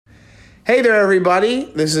Hey there, everybody.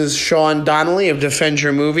 This is Sean Donnelly of Defend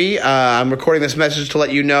Your Movie. I'm recording this message to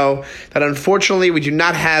let you know that unfortunately we do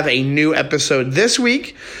not have a new episode this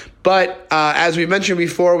week. But as we mentioned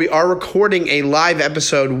before, we are recording a live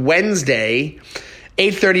episode Wednesday,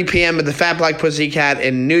 8:30 p.m. at the Fat Black Pussycat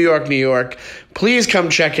in New York, New York. Please come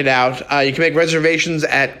check it out. You can make reservations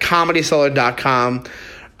at comedyseller.com.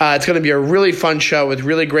 It's going to be a really fun show with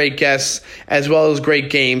really great guests as well as great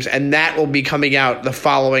games, and that will be coming out the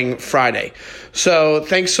following Friday. So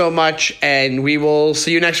thanks so much, and we will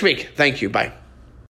see you next week. Thank you. Bye.